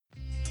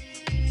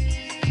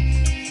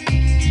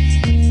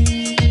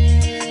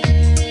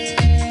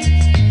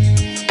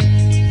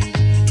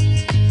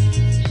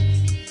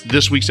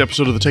This week's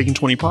episode of the Taking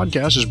 20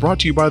 podcast is brought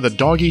to you by the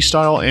Doggy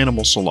Style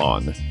Animal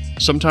Salon.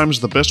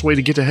 Sometimes the best way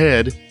to get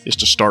ahead is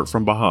to start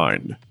from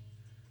behind.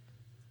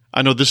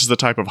 I know this is the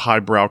type of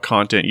highbrow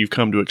content you've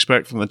come to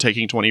expect from the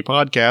Taking 20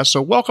 podcast,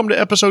 so welcome to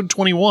episode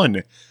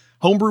 21,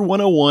 Homebrew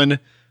 101,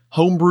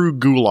 Homebrew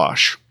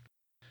Goulash.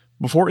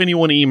 Before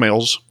anyone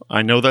emails,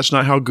 I know that's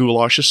not how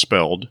goulash is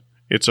spelled.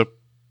 It's a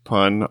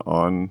pun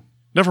on...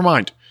 Never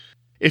mind.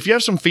 If you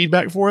have some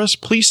feedback for us,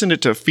 please send it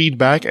to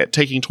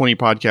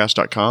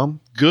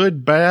feedback@taking20podcast.com.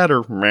 Good, bad,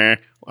 or meh.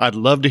 I'd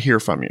love to hear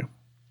from you.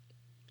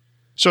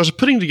 So I was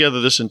putting together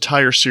this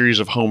entire series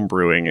of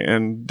homebrewing,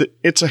 and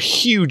it's a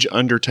huge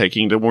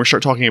undertaking when we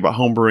start talking about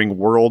homebrewing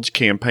worlds,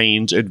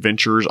 campaigns,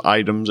 adventures,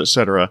 items,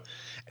 etc.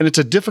 And it's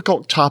a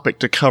difficult topic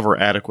to cover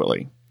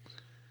adequately.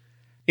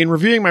 In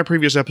reviewing my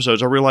previous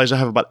episodes, I realized I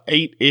have about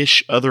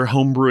 8-ish other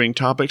homebrewing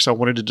topics I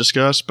wanted to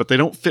discuss, but they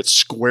don't fit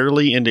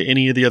squarely into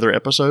any of the other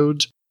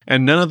episodes.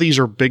 And none of these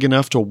are big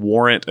enough to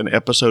warrant an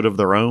episode of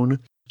their own,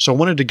 so I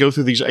wanted to go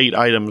through these 8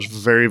 items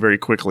very, very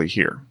quickly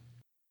here.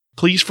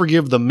 Please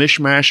forgive the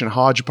mishmash and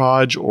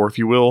hodgepodge, or if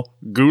you will,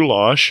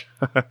 goulash.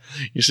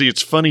 You see,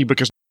 it's funny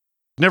because...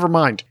 Never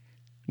mind.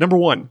 Number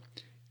 1,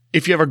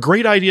 if you have a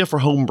great idea for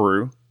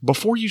homebrew,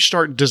 before you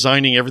start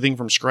designing everything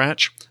from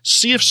scratch,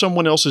 see if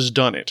someone else has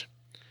done it.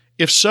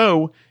 If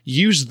so,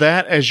 use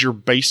that as your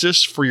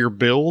basis for your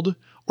build,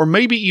 or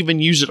maybe even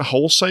use it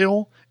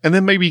wholesale, and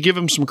then maybe give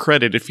them some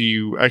credit if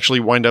you actually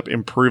wind up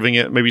improving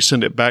it, maybe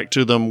send it back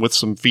to them with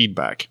some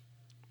feedback.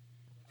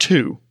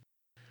 2,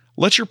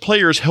 let your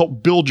players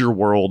help build your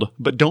world,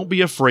 but don't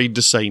be afraid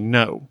to say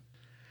no.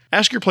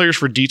 Ask your players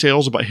for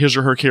details about his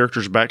or her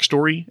character's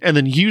backstory, and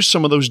then use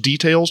some of those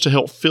details to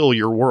help fill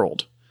your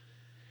world.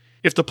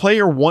 If the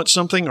player wants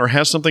something or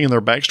has something in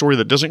their backstory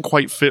that doesn't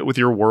quite fit with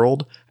your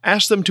world,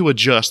 ask them to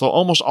adjust. They'll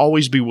almost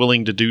always be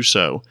willing to do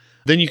so.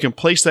 Then you can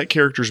place that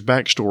character's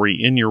backstory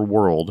in your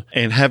world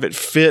and have it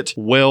fit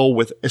well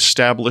with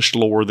established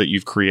lore that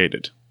you've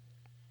created.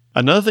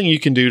 Another thing you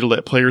can do to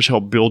let players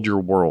help build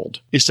your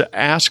world is to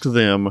ask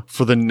them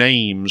for the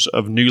names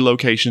of new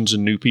locations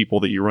and new people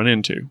that you run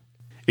into.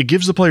 It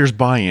gives the players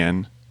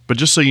buy-in, but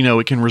just so you know,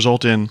 it can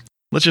result in,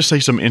 let's just say,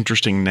 some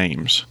interesting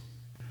names.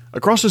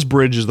 Across this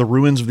bridge is the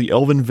ruins of the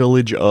elven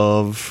village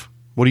of...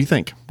 What do you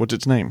think? What's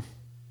its name?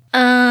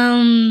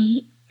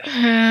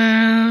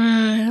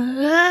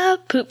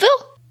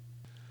 Poopville?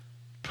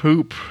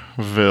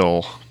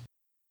 Poopville.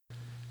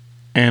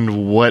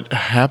 And what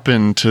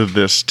happened to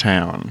this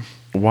town?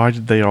 Why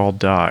did they all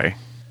die?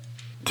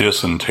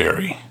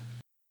 Dysentery.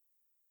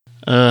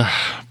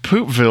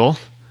 Poopville,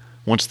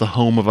 once the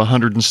home of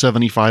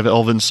 175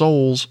 elven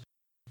souls,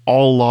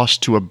 all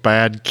lost to a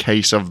bad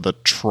case of the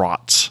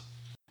trots.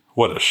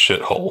 What a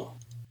shithole.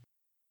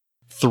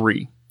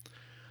 3,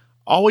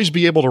 always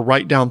be able to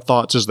write down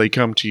thoughts as they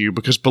come to you,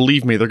 because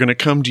believe me, they're going to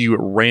come to you at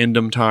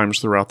random times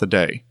throughout the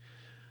day.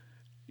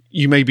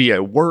 You may be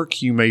at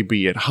work, you may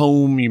be at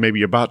home, you may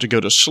be about to go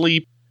to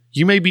sleep,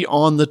 you may be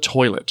on the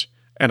toilet,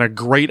 and a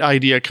great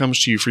idea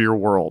comes to you for your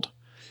world.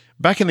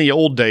 Back in the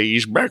old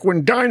days, back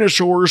when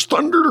dinosaurs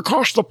thundered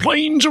across the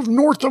plains of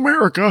North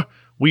America,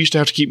 we used to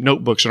have to keep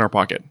notebooks in our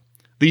pocket.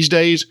 These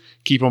days,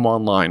 keep them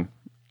online.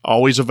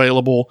 Always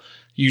available.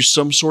 Use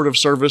some sort of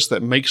service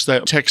that makes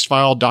that text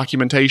file,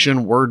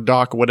 documentation, Word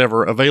doc,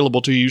 whatever,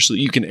 available to you so that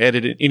you can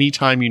edit it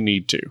anytime you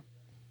need to.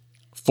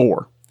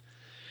 4,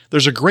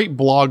 there's a great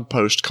blog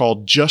post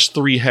called Just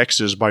 3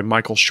 Hexes by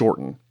Michael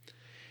Shorten.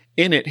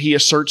 In it, he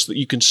asserts that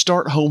you can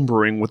start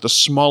homebrewing with the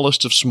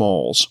smallest of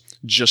smalls,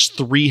 just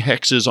 3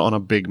 hexes on a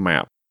big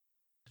map.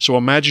 So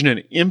imagine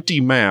an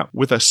empty map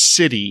with a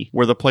city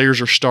where the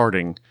players are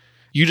starting.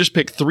 You just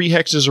pick 3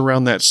 hexes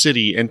around that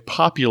city and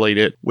populate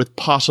it with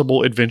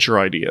possible adventure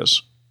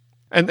ideas.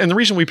 And the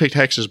reason we picked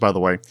hexes, by the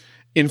way,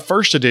 in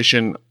first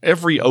edition,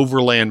 every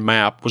overland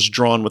map was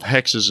drawn with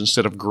hexes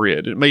instead of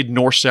grid. It made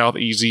north-south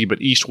easy,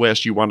 but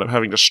east-west you wound up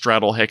having to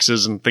straddle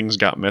hexes and things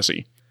got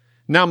messy.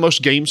 Now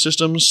most game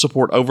systems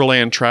support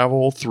overland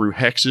travel through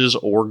hexes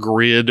or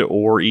grid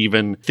or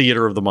even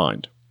theater of the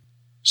mind.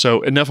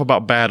 So enough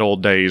about bad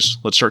old days,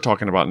 let's start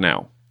talking about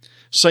now.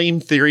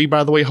 Same theory,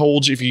 by the way,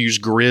 holds if you use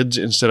grids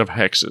instead of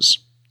hexes.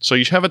 So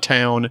you have a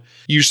town,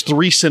 use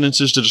 3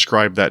 sentences to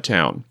describe that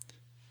town.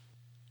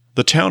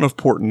 The town of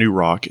Port New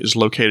Rock is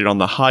located on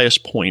the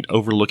highest point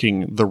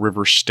overlooking the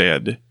River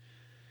Stead.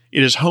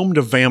 It is home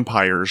to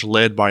vampires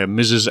led by a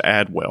Mrs.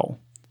 Adwell.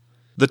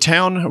 The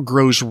town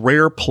grows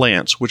rare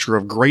plants which are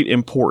of great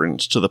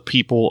importance to the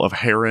people of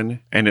Heron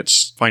and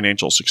its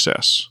financial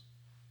success.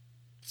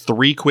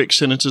 3 quick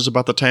sentences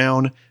about the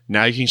town.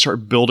 Now you can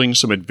start building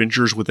some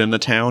adventures within the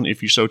town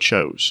if you so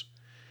chose.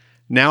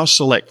 Now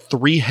select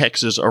 3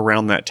 hexes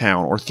around that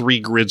town, or 3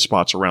 grid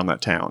spots around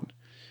that town.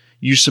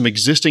 Use some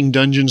existing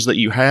dungeons that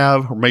you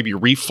have, or maybe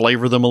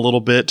reflavor them a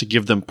little bit to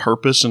give them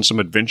purpose and some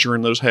adventure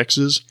in those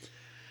hexes.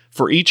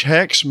 For each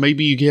hex,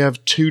 maybe you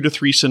have 2 to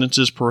 3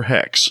 sentences per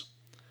hex.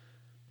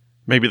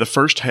 Maybe the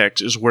first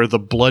hex is where the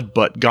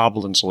Bloodbutt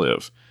goblins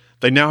live.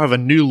 They now have a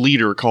new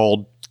leader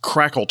called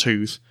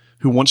Crackletooth,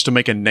 who wants to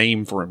make a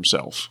name for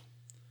himself.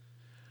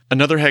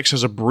 Another hex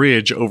has a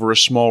bridge over a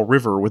small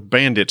river with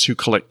bandits who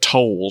collect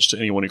tolls to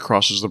anyone who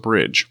crosses the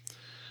bridge.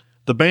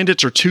 The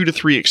bandits are 2 to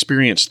 3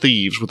 experienced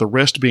thieves, with the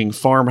rest being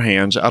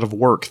farmhands out of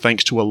work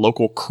thanks to a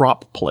local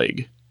crop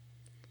plague.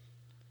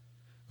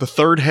 The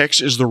third hex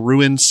is the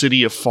ruined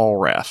city of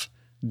Falwrath,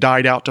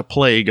 died out to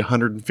plague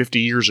 150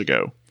 years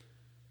ago.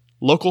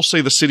 Locals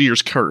say the city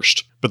is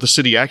cursed, but the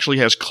city actually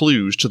has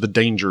clues to the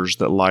dangers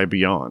that lie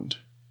beyond.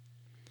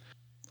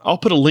 I'll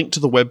put a link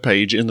to the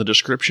webpage in the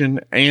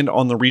description and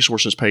on the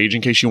resources page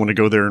in case you want to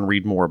go there and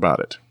read more about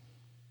it.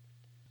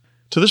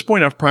 To this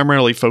point, I've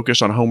primarily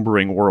focused on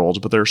homebrewing worlds,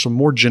 but there are some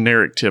more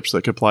generic tips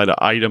that could apply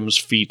to items,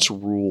 feats,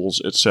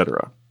 rules,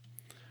 etc.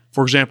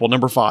 For example,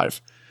 number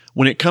 5.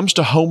 When it comes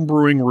to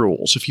homebrewing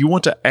rules, if you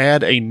want to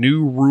add a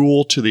new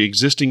rule to the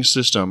existing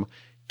system,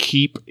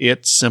 keep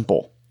it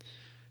simple.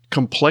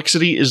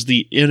 Complexity is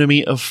the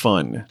enemy of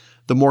fun.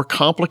 The more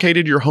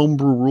complicated your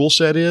homebrew rule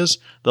set is,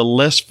 the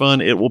less fun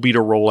it will be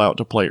to roll out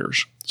to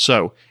players.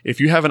 So, if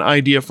you have an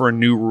idea for a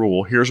new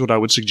rule, here's what I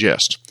would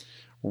suggest.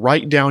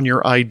 Write down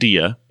your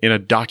idea in a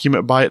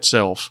document by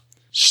itself,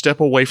 step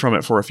away from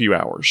it for a few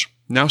hours.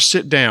 Now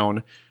sit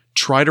down,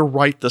 try to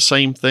write the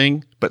same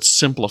thing, but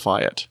simplify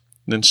it.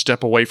 Then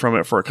step away from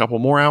it for a couple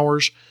more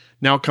hours,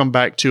 now come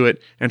back to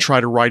it and try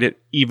to write it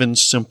even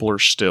simpler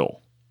still.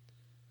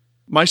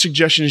 My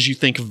suggestion is you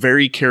think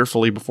very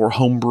carefully before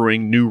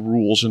homebrewing new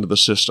rules into the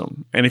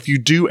system. And if you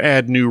do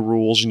add new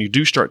rules and you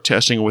do start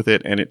testing with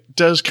it and it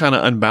does kind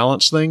of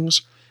unbalance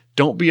things,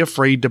 don't be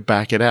afraid to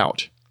back it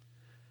out.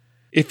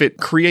 If it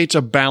creates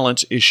a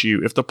balance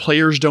issue, if the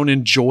players don't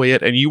enjoy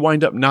it and you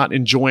wind up not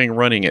enjoying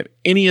running it,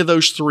 any of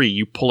those 3,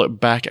 you pull it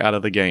back out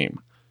of the game.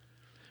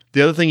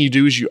 The other thing you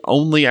do is you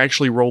only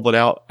actually roll it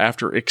out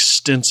after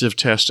extensive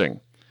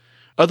testing.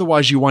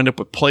 Otherwise, you wind up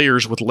with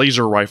players with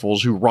laser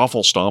rifles who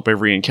raffle stomp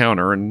every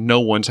encounter and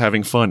no one's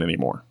having fun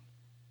anymore.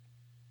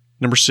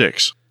 Number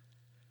 6.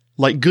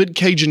 Like good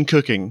Cajun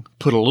cooking,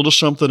 put a little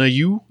something of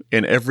you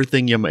in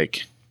everything you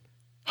make.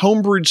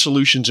 Homebrewed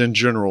solutions in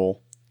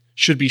general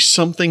should be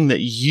something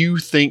that you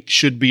think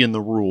should be in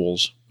the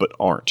rules, but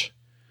aren't.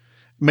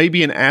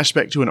 Maybe an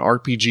aspect to an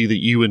RPG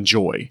that you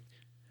enjoy.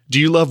 Do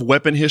you love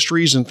weapon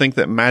histories and think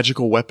that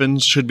magical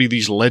weapons should be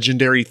these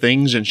legendary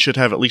things and should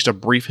have at least a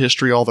brief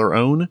history all their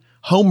own?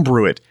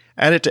 Homebrew it.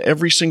 Add it to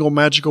every single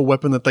magical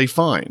weapon that they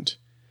find.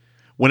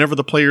 Whenever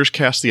the players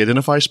cast the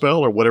Identify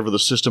spell or whatever the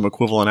system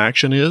equivalent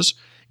action is,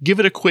 give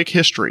it a quick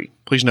history.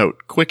 Please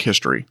note, quick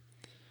history.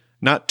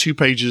 Not 2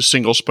 pages,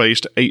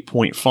 single-spaced,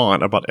 8-point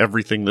font about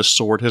everything this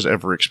sword has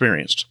ever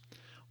experienced.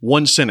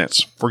 1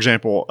 sentence. For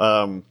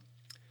example,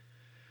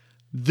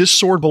 this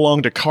sword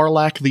belonged to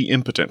Karlach the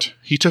Impotent.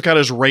 He took out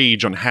his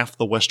rage on half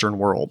the Western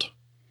world.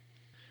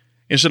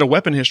 Instead of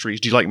weapon histories,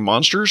 do you like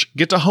monsters?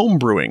 Get to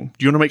homebrewing.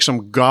 Do you want to make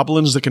some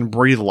goblins that can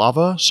breathe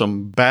lava?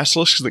 Some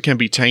basilisks that can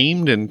be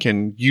tamed and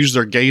can use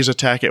their gaze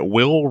attack at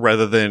will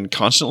rather than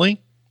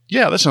constantly?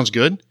 Yeah, that sounds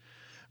good.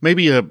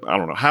 Maybe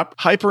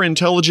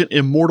hyper-intelligent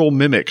immortal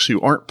mimics who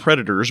aren't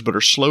predators but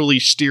are slowly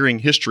steering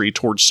history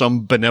towards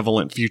some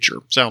benevolent future.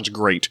 Sounds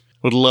great.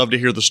 Would love to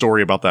hear the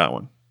story about that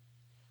one.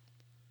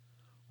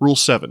 Rule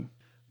 7.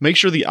 Make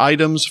sure the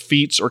items,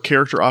 feats, or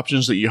character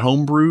options that you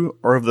homebrew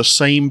are of the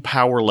same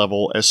power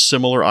level as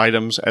similar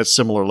items at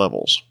similar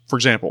levels. For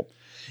example,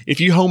 if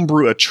you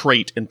homebrew a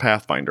trait in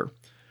Pathfinder,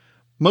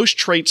 most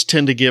traits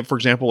tend to give, for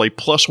example, a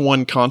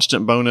 +1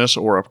 constant bonus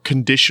or a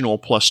conditional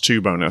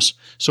 +2 bonus,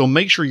 so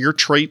make sure your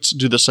traits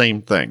do the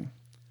same thing.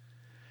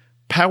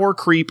 Power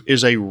creep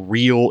is a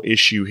real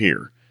issue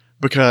here,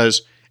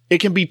 because it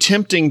can be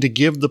tempting to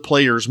give the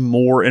players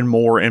more and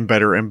more and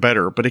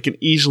better, but it can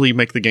easily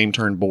make the game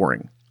turn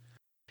boring.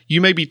 You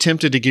may be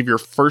tempted to give your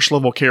first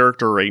level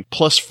character a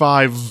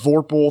 +5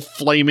 Vorpal,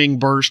 Flaming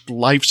Burst,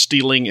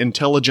 Life-Stealing,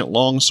 Intelligent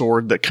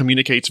Longsword that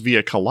communicates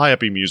via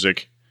Calliope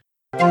music,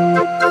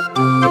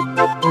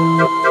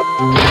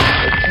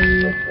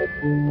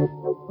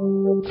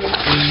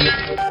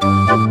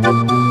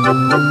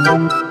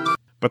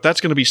 but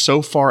that's going to be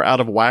so far out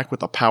of whack with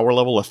the power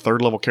level a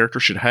 3rd level character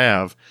should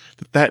have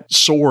that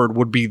sword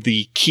would be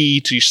the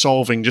key to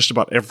solving just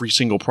about every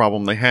single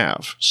problem they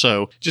have.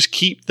 So just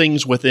keep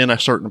things within a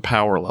certain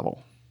power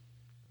level.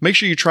 Make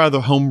sure you try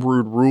the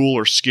homebrewed rule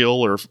or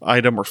skill or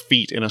item or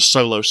feat in a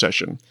solo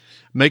session.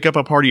 Make up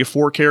a party of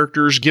 4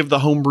 characters, give the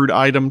homebrewed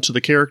item to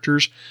the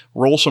characters,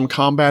 roll some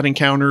combat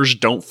encounters,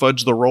 don't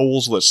fudge the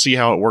rolls, let's see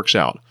how it works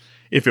out.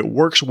 If it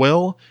works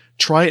well,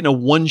 try it in a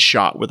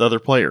one-shot with other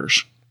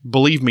players.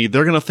 Believe me,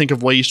 they're going to think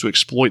of ways to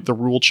exploit the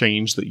rule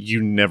change that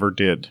you never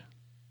did.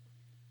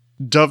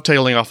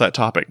 Dovetailing off that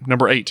topic,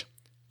 number 8.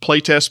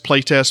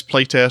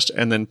 Playtest,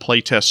 and then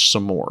playtest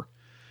some more.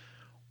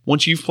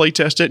 Once you've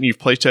playtested it and you've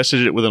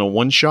playtested it within a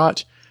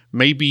one-shot,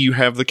 maybe you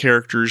have the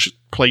characters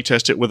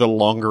playtest it with a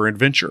longer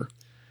adventure.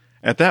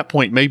 At that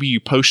point, maybe you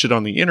post it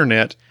on the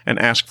internet and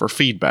ask for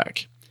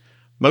feedback.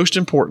 Most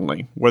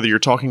importantly, whether you're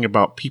talking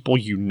about people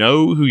you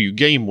know who you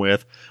game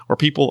with, or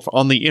people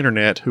on the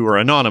internet who are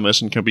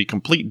anonymous and can be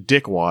complete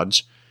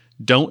dickwads,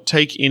 don't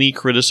take any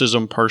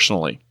criticism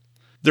personally.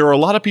 There are a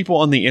lot of people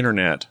on the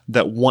internet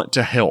that want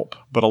to help,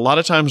 but a lot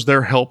of times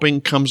their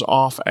helping comes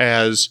off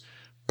as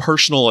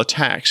personal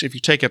attacks if you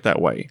take it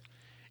that way.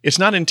 It's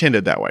not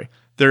intended that way.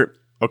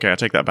 Okay, I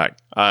take that back.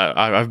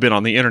 I've been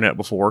on the internet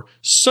before.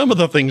 Some of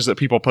the things that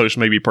people post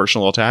may be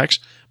personal attacks,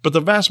 but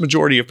the vast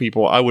majority of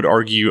people, I would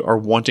argue, are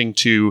wanting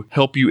to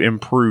help you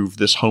improve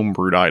this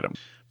homebrewed item.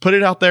 Put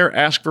it out there,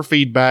 ask for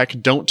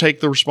feedback. Don't take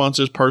the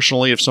responses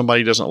personally if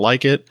somebody doesn't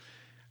like it.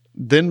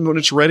 Then when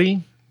it's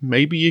ready,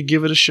 maybe you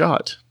give it a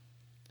shot.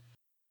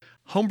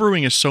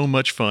 Homebrewing is so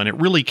much fun. It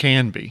really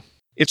can be.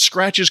 It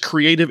scratches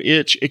creative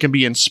itch. It can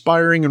be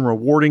inspiring and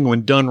rewarding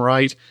when done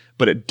right,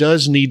 but it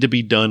does need to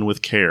be done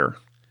with care.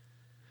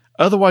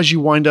 Otherwise, you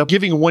wind up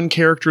giving one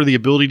character the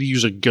ability to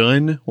use a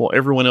gun while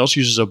everyone else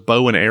uses a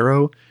bow and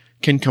arrow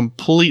can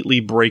completely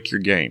break your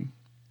game.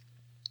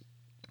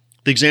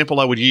 The example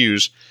I would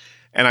use,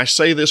 and I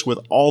say this with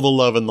all the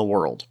love in the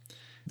world,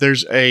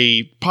 there's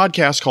a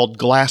podcast called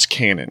Glass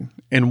Cannon,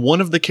 and one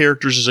of the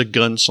characters is a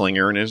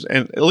gunslinger,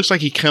 and it looks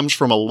like he comes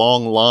from a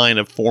long line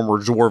of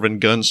former dwarven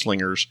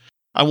gunslingers.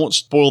 I won't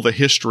spoil the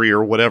history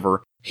or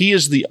whatever. He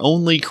is the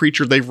only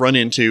creature they've run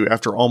into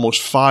after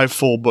almost 5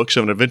 full books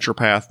of an adventure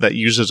path that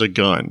uses a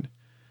gun.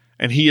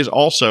 And he is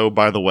also,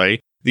 by the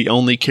way, the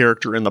only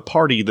character in the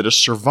party that has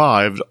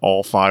survived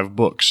all 5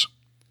 books.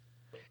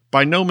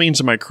 By no means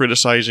am I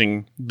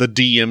criticizing the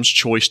DM's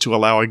choice to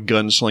allow a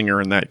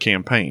gunslinger in that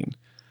campaign.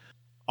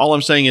 All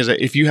I'm saying is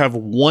that if you have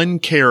one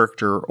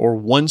character or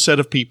one set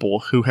of people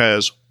who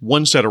has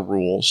one set of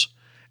rules,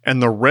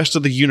 and the rest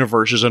of the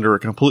universe is under a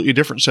completely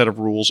different set of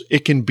rules,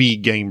 it can be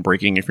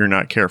game-breaking if you're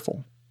not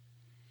careful.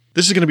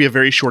 This is going to be a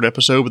very short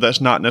episode, but that's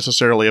not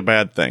necessarily a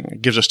bad thing.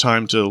 It gives us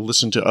time to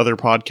listen to other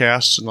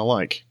podcasts and the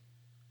like.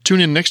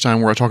 Tune in next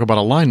time where I talk about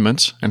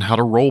alignments and how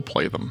to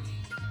role-play them.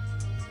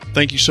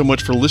 Thank you so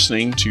much for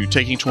listening to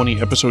Taking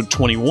 20 Episode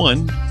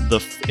 21,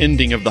 the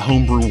ending of the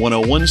Homebrew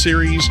 101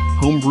 series,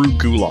 Homebrew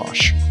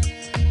Goulash.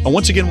 I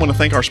once again want to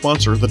thank our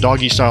sponsor, the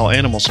Doggy Style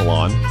Animal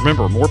Salon.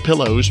 Remember, more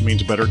pillows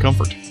means better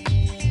comfort.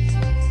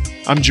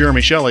 I'm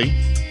Jeremy Shelley,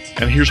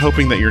 and here's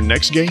hoping that your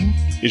next game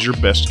is your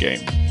best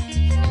game.